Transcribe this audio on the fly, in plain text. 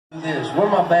This. Where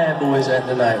my bad boys at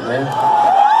tonight, man?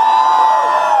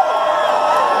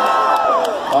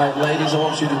 Alright, ladies, I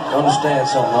want you to understand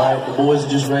something, alright? The boys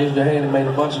that just raised their hand and made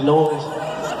a bunch of noise,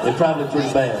 they're probably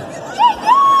pretty bad.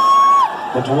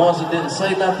 But the ones that didn't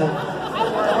say nothing,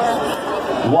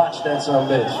 watch that son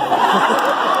of a bitch.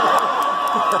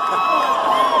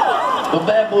 But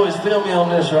bad boys, feel me on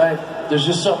this, right? There's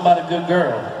just something about a good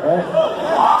girl, right?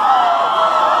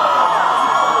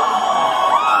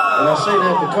 And I say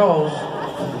that because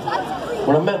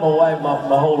when I met my wife, my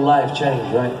whole life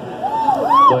changed, right?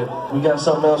 But we got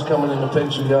something else coming in the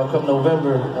picture, y'all. Come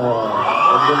November, and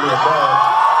give me a bag.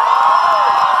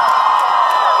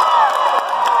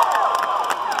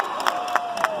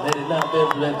 Had it not been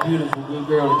for that beautiful good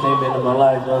girl that came into my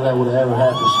life, none of that would have ever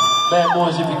happened. Bad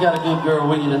boys, if you got a good girl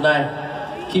with you tonight,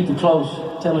 keep her close.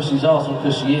 Tell her she's awesome,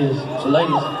 because she is. So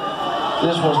ladies,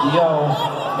 this one's to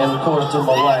y'all. And of course to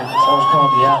my wife. The song's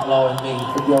called The Outlaw and Me.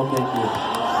 Hope y'all get this.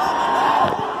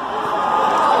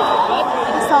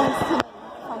 The song's coming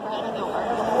from Brantley, Gilbert.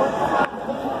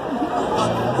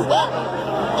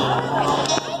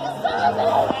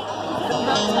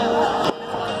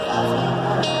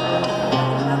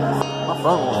 My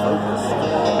phone won't focus.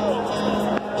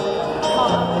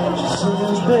 She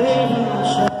says, baby,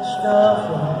 shut stuff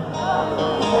up.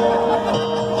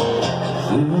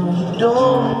 You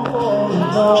don't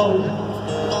know.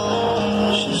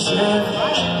 She said,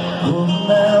 go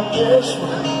now this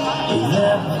way.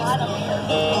 Yeah.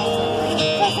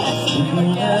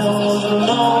 That was a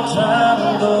long time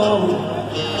ago.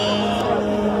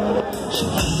 She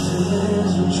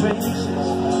kisses and traces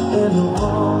in the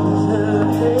wall of her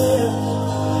hands.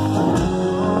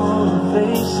 On her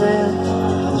face and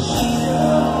she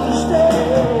understands.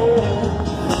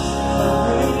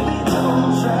 Baby,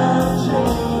 don't try to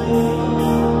change me.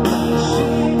 She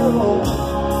knows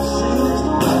this is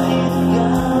the way that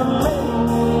God made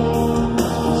me.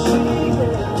 She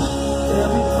has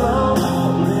every flaw,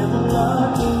 every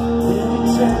lie, every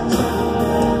tattoo,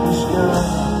 every scar.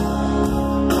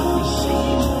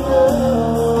 She's in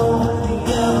love with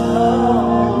the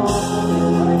outlaw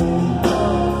and me.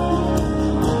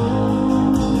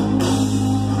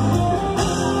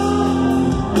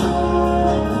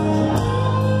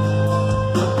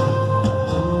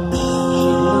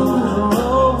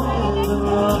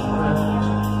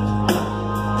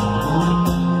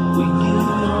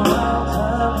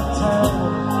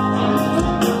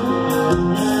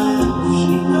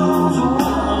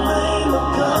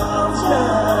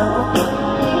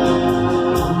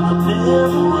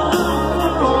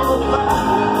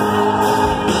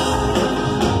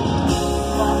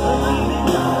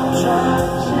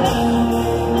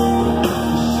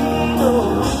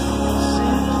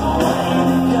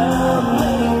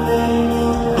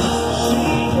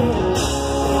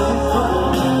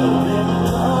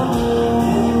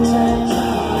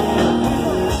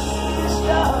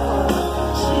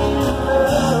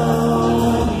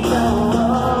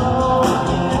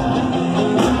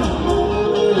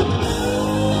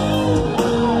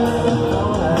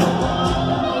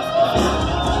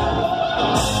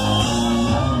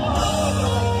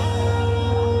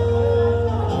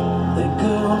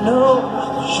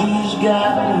 She's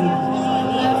got me.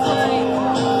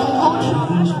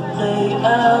 Please, play,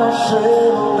 I'll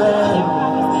settle down.